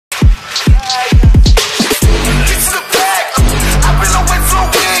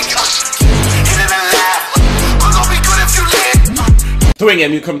Dwyane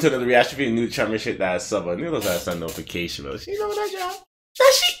Gambino come to the reaction video. New channel, shit that sub. I knew those ass that notification, bro. You know what that job?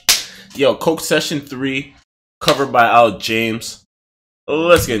 That shit. Yo, Coke Session 3, covered by Al James.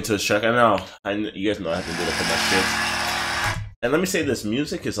 Let's get into this track. I know you guys know I have to do it for my shit. And let me say this: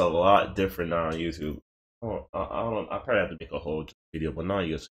 music is a lot different now on YouTube. Oh, I probably have to make a whole video, but now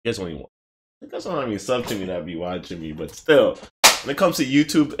you guys only want. You guys don't have any sub to me that be watching me, but still, when it comes to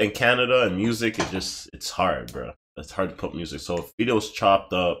YouTube and Canada and music, it's hard, bro. It's hard to put music. So if videos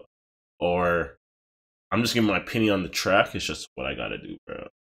chopped up, or I'm just giving my opinion on the track, it's just what I gotta do, bro.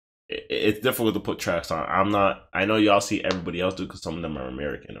 It's difficult to put tracks on. I know y'all see everybody else do because some of them are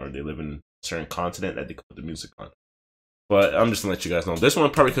American or they live in a certain continent that they can put the music on. But I'm just gonna let you guys know. This one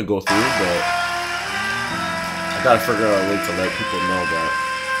probably could go through, but I gotta figure out a way to let people know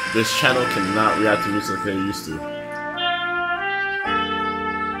that this channel cannot react to music like they used to.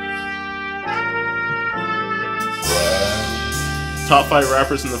 Top 5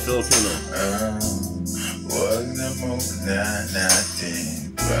 rappers in the Filipino.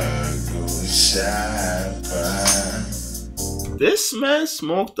 This man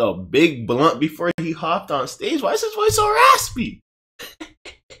smoked a big blunt before he hopped on stage. Why is his voice so raspy?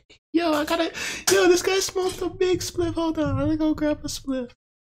 Yo, this guy smoked a big spliff. Hold on, I'm gonna go grab a spliff.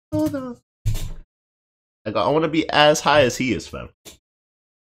 Hold on. I want to be as high as he is, fam.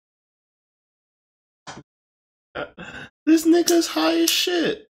 This nigga's high as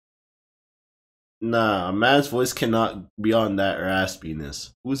shit. Nah, a man's voice cannot be on that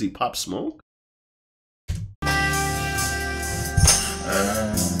raspiness. Who is he, Pop Smoke?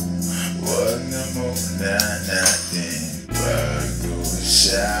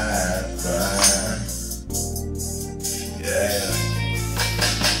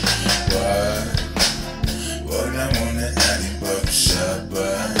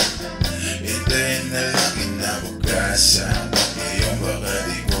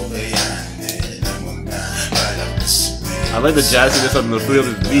 I like the jazziness on the feel of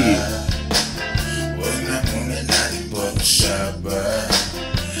the beat.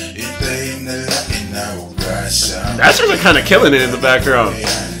 That's really kind of killing it in the background.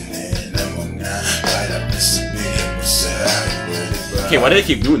 Okay, why do they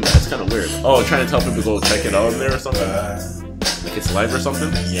keep doing that? It's kind of weird. Oh, trying to tell people to go check it out there or something? Like it's live or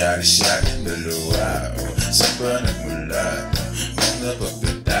something?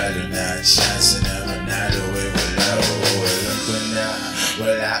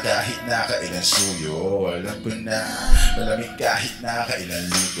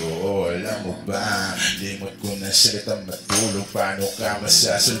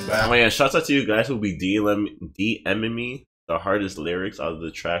 Oh yeah, shouts out to you guys who will be DMing me the hardest lyrics out of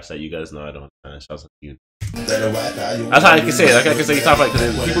the tracks that you guys know I don't understand. Shouts out to you. That's how I can say it. Like I can say, top like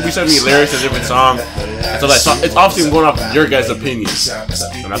people be sending me lyrics to different songs, so like it's obviously going off your guys' opinions,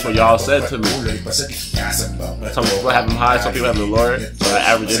 and that's what y'all said to me. Some people have them high, some people have them lower, so I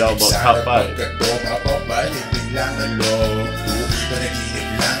average it out about top 5.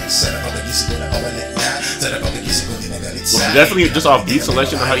 Well, definitely just off beat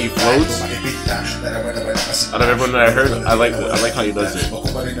selection and how he floats. Out of everyone that I heard, I like how he does it.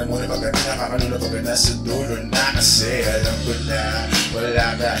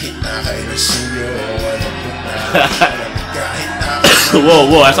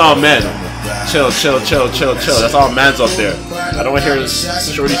 Whoa, that's all men. Chill. That's all mans up there. I don't want to hear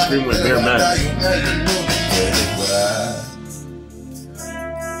shorty scream with mere men.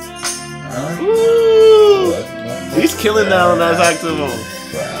 Ooh, he's killing now on that saxophone.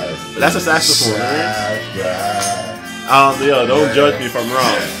 That's a saxophone, right? Yo, don't judge me if I'm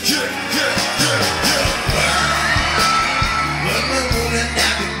wrong.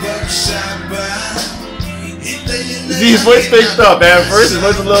 You see his voice picked up, man. First his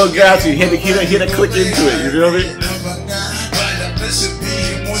voice a little gassy. He had to click into it, you feel me?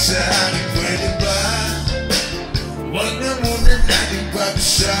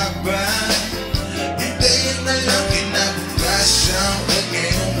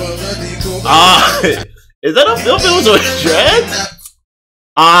 Is that a Filipino with dreads?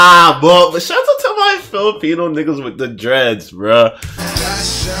 But shout out to my Filipino niggas with the dreads, bruh.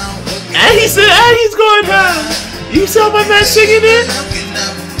 And he said, and he's going ham. You saw my man singing it?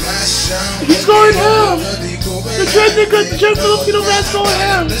 He's going ham. The dread nigga, the dread Filipino man's going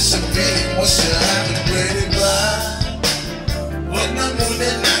ham.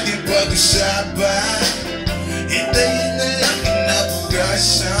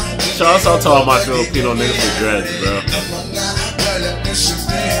 Shout out to all my Filipino niggas with dreads, bro.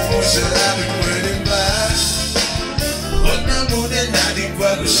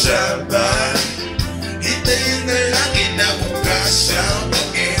 Hintayin na lang inabukasan.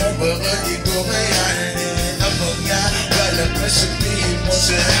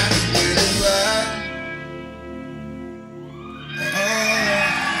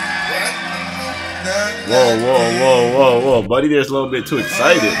 Whoa, buddy, there's a little bit too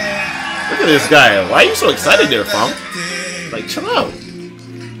excited. Look at this guy. Why are you so excited there, fam? Like, chill out.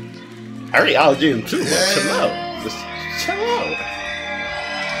 I already out him too, but chill out. Just chill out.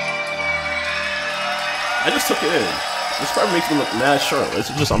 I just took it in. This part makes me look mad short. It's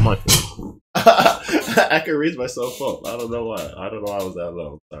just on my phone. I can raise myself up. I don't know why. I don't know why I was that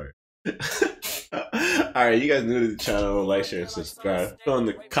low. Sorry. Alright, you guys new to the channel, like, share, and subscribe. Go in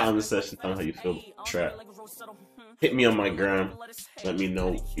the comment section, tell me how you feel about the track. Hit me on my gram. Let me know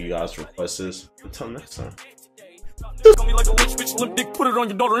what you guys' requests is. Until next time. Me like a rich bitch, limp dick, put it on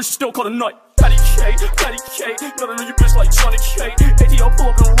your daughter and she still caught a nut. Patty K, gotta know your bitch like Johnny K. ATL pull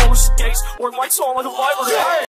up in roller skates, or lights on like a library.